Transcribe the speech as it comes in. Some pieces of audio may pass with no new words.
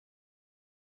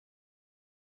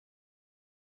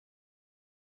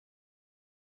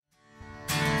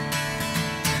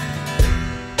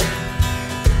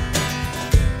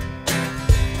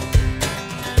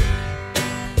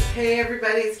Hey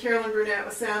everybody, it's Carolyn Burnett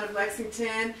with Sound of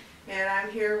Lexington, and I'm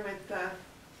here with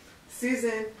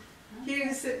Susan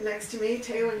Hughes sitting next to me,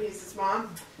 Taylor Hughes'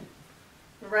 mom.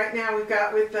 Right now we've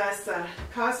got with us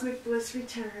Cosmic Bliss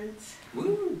Returns.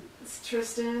 Woo! It's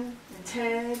Tristan and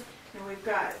Ted, and we've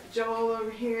got Joel over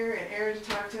here and Aaron to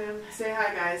talk to him. Say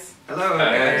hi, guys. Hello,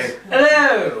 guys.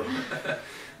 Hello!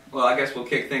 Well, I guess we'll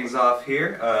kick things off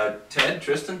here. Ted,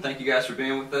 Tristan, thank you guys for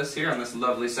being with us here on this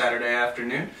lovely Saturday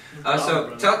afternoon.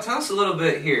 So tell us a little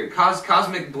bit here.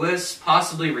 Cosmic Bliss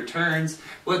possibly returns.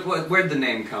 Where'd the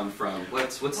name come from?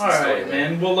 What's the story? All right,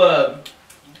 man. Well,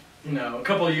 you know, a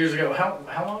couple of years ago.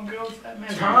 How long ago was that,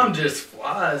 man? Time just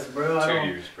flies, bro. 2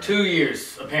 years, bro. 2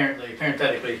 years, apparently,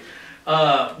 parenthetically.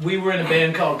 We were in a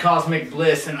band called Cosmic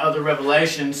Bliss and Other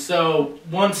Revelations. So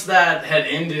once that had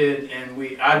ended and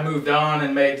I moved on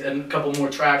and made a couple more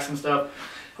tracks and stuff,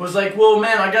 I was like, well,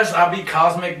 man, I guess I'll be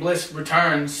Cosmic Bliss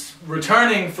Returns,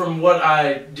 returning from what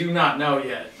I do not know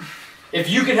yet. If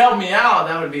you could help me out,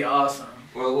 that would be awesome.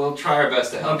 Well, we'll try our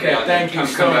best to help you out. Okay, thank you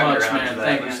so much, man.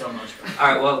 Thank you so much.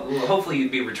 All right, well, hopefully you'd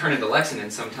be returning to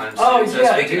Lexington sometime soon. Oh, So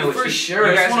yeah, speaking dude, of for which, sure.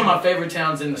 you guys It's one of my favorite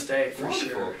towns in the state, for Wonderful.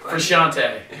 sure. Glad For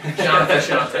Shante.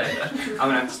 Shante. I'm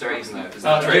going to have to start using that. It's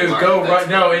not Dude, trademarked, go but right.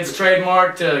 No, it's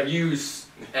trademarked to use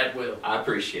at will. I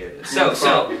appreciate it. No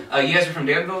So, problem. you guys are from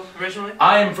Danville originally?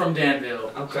 I am from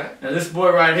Danville. Okay. Now, this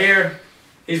boy right here,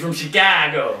 he's from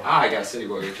Chicago. I got City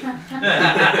Boy with you.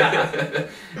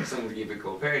 Something to keep it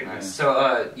cool. Very nice.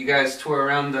 So, you guys tour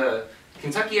around the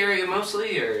Kentucky area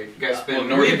mostly, or you guys been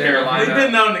North Carolina? We've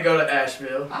been known to go to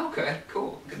Asheville. Oh, okay,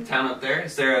 cool. Good town up there.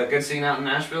 Is there a good scene out in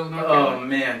Asheville, North Oh, Carolina?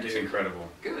 man, It's dude. incredible.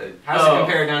 Good. How's it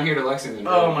compare down here to Lexington?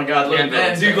 Oh, my God. Look, Danville,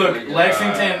 man, dude, look, definitely good.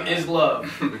 Lexington is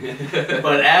love.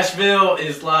 But Asheville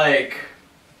is like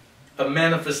a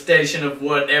manifestation of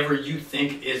whatever you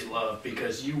think is love,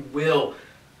 because you will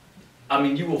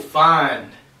find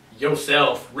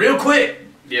yourself real quick.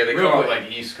 Yeah, they Real call it quick.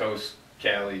 like East Coast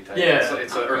Cali type. Yeah.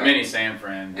 Or Okay. mini San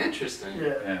Fran. Interesting. Yeah.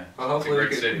 Yeah. Well, hopefully it's a we great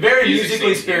could- city. Very Music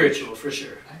musically scene's spiritual, for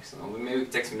sure. Excellent. Well, maybe we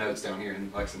can take some notes down here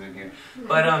in Lexington here.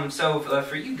 But so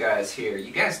for you guys here,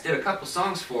 you guys did a couple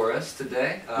songs for us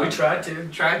today. We tried to.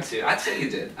 Tried to. I'd say you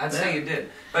did. I'd say you did.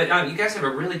 But you guys have a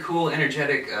really cool,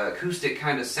 energetic, acoustic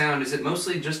kind of sound. Is it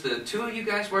mostly just the two of you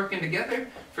guys working together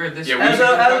for this? Yeah, As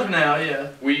of now, yeah.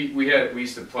 We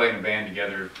used to play in a band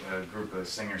together, a group of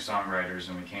singer-songwriters,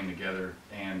 and we came together,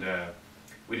 and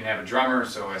we didn't have a drummer,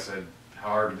 so I said, how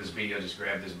hard would this be? I'll just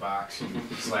grab this box and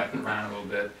slap it around a little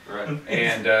bit. Right.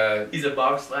 And He's a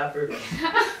box slapper.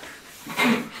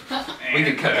 We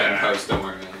can cut that in post. Don't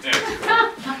worry, man. Yeah,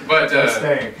 it's cool. But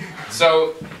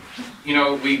so, you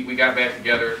know, we got back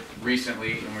together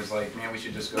recently and was like, man, we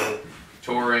should just go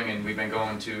touring, and we've been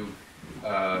going to.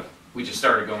 We just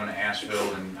started going to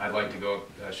Asheville, and I'd like to go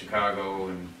to Chicago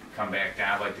and come back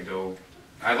down.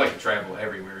 I'd like to travel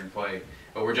everywhere and play,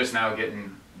 but we're just now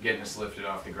getting us lifted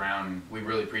off the ground, and we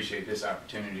really appreciate this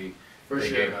opportunity they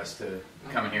gave us to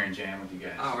come in here and jam with you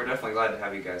guys. Oh, we're definitely glad to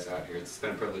have you guys out here. It's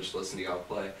been a privilege to listen to y'all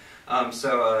play.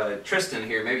 Tristan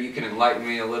here, maybe you can enlighten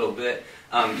me a little bit.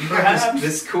 You got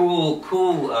this cool,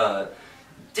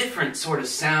 different sort of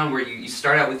sound where you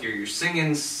start out with your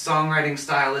singing, songwriting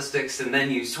stylistics, and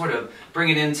then you sort of bring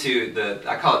it into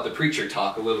I call it the preacher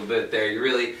talk a little bit there. You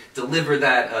really deliver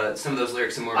that, some of those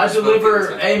lyrics in more I bespoken deliver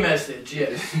stuff. a message,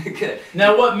 yes. Good.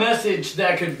 Now, what message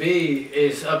that could be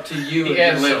is up to you. He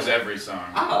ad-libs every song.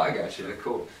 Oh, I got you.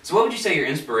 Cool. So what would you say your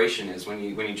inspiration is when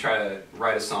you try to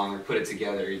write a song or put it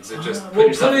together? Is it just put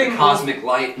yourself in the cosmic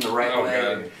light in the right way?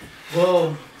 God.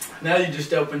 Well, now you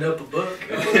just opened up a book.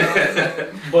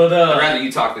 I'd But rather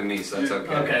you talk than me, so that's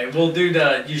okay. okay, well, dude,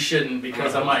 you shouldn't,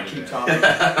 because I might keep talking.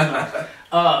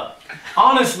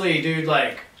 Honestly, dude,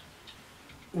 like,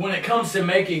 when it comes to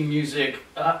making music,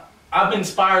 I've been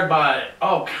inspired by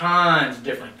all kinds of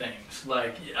different things.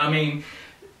 Like, I mean,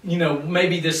 you know,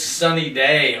 maybe this sunny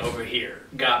day over here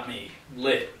got me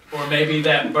lit. Or maybe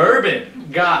that bourbon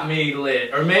got me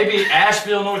lit. Or maybe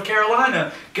Asheville, North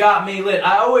Carolina got me lit.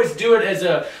 I always do it as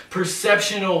a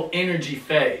perceptional energy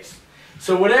phase.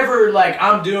 So whatever like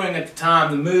I'm doing at the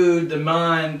time, the mood, the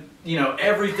mind, you know,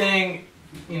 everything,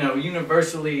 you know,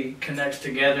 universally connects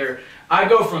together. I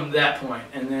go from that point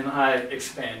and then I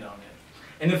expand on it.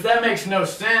 And if that makes no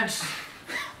sense,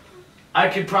 I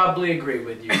could probably agree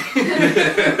with you.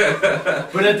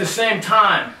 But at the same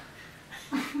time,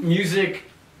 music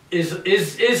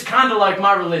is kind of like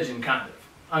my religion, kind of.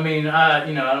 I mean, I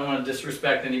don't want to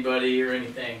disrespect anybody or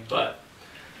anything, but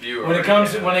when it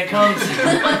comes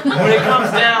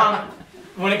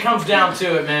down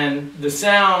to it, man, the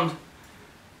sound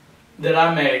that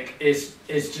I make is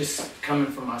just coming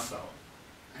from my soul.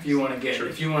 If you want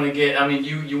to get, I mean,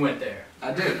 you went there.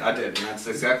 I did, and that's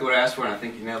exactly what I asked for, and I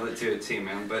think you nailed it to a T,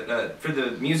 man. But for the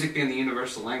music being the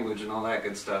universal language and all that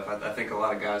good stuff, I think a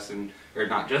lot of guys, or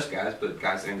not just guys, but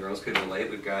guys and girls could relate.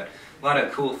 We've got a lot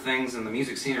of cool things in the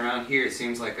music scene around here. It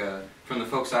seems like, from the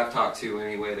folks I've talked to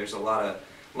anyway, there's a lot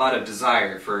of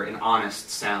desire for an honest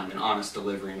sound, an honest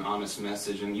delivery, an honest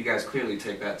message, and you guys clearly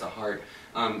take that to heart.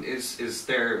 Is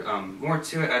there more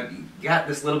to it? I got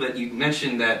this little bit. You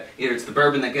mentioned that either it's the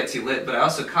bourbon that gets you lit, but I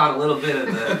also caught a little bit of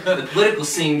the political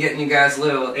scene getting you guys a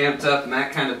little amped up and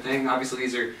that kind of thing. Obviously,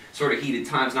 these are sort of heated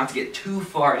times. Not to get too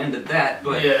far into that,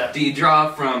 but do you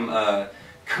draw from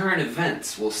current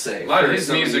events? We'll say a lot of his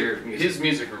music. His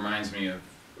music reminds me of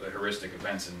the heuristic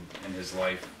events in his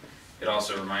life. It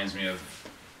also reminds me of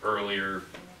earlier,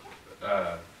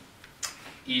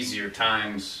 easier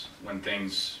times when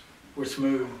things. We're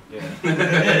smooth. Yeah.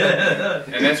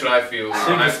 And that's what I feel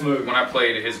when I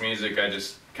play to his music. I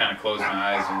just kind of close my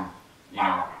eyes and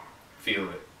feel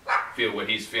it, feel what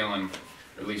he's feeling,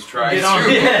 or at least try. I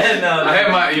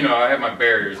have my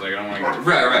barriers. Like I don't want to.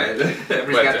 Right.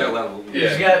 Everybody's got that level.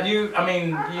 Yeah. You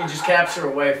just capture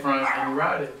a wavefront and you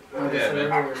ride it. Like I said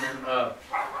earlier, man.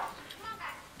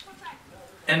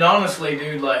 And honestly,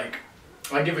 dude, like.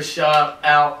 I give a shout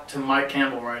out to Mike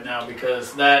Campbell right now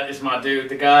because that is my dude,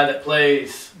 the guy that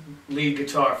plays lead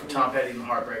guitar for Tom Petty and the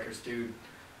Heartbreakers, dude.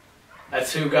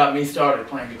 That's who got me started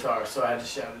playing guitar, so I had to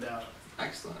shout it out.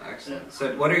 Excellent. Yeah.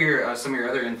 So, what are some of your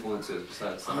other influences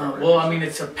besides the Heartbreakers? Well, I mean,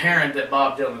 it's apparent that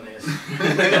Bob Dylan is.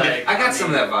 Like, I got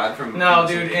some of that vibe from. No,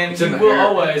 dude, and you will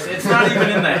always. It's not even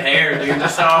in the hair, dude.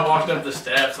 That's how I walked up the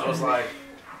steps. I was like.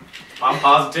 I'm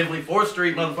positively 4th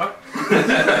Street, motherfucker.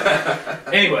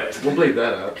 Anyways. We'll bleep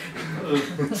that out.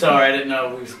 Sorry, I didn't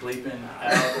know we was bleeping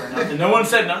out or nothing. No one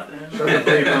said nothing.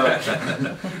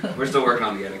 We're still working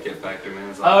on the etiquette factor,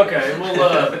 man. Okay,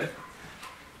 well,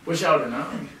 wish I would have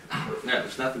known. Yeah,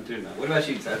 there's nothing to know. What about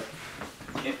you, Ted?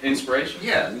 Inspiration?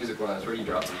 Yeah, music-wise, where do you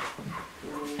draw from?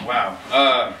 Wow.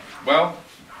 Well,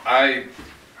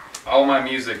 all my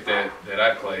music that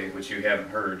I play, which you haven't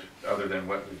heard other than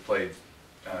what we played,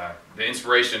 the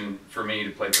inspiration for me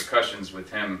to play percussions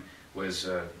with him was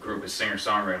a group of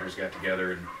singer-songwriters got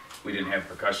together and we didn't have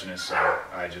percussionists, so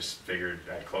I just figured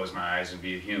I'd close my eyes and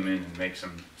be a human and make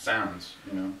some sounds,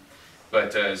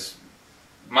 But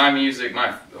my music,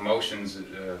 my emotions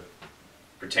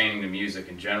pertaining to music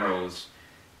in general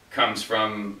comes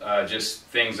from just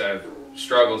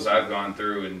struggles I've gone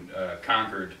through and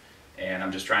conquered, and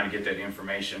I'm just trying to get that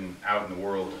information out in the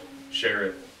world, share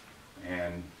it,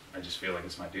 and I just feel like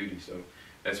it's my duty, so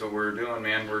that's what we're doing,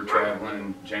 man. We're traveling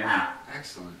and jamming.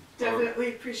 Excellent. Definitely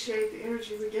appreciate the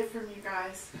energy we get from you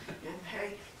guys. And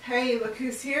hey, look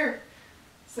who's here.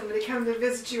 Somebody come to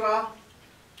visit you all.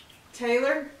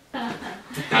 Taylor? How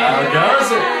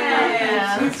does it?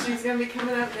 Yeah. She's going to be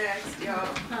coming up next, y'all.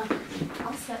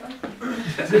 I'll settle.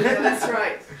 Yeah, that's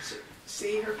right.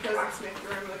 See, her presence makes the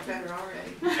room look better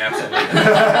already. Absolutely.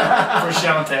 For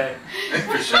Shante.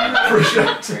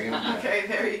 Okay,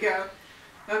 there you go.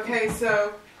 Okay,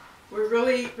 so we're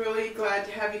really, really glad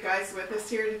to have you guys with us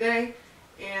here today,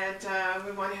 and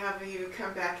we want to have you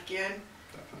come back again.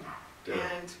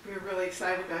 And we're really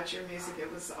excited about your music.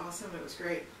 It was awesome. It was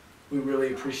great. We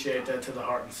really appreciate that to the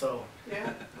heart and soul.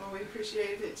 Yeah, well, we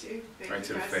appreciated it too. Thank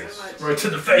you guys so much. Right to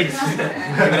the face. Give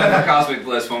it up for Cosmic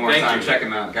Bliss one more time. Check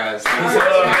him out, guys. What's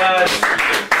up, guys?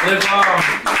 Live long.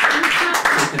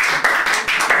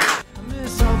 I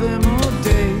miss all them old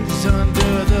days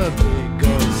under the big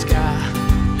gold sky.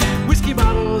 Whiskey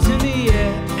bottles in the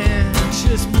air and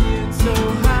just being so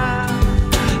high.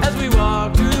 As we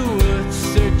walk through the woods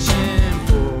searching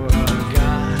for a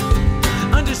God.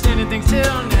 Understanding things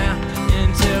till now.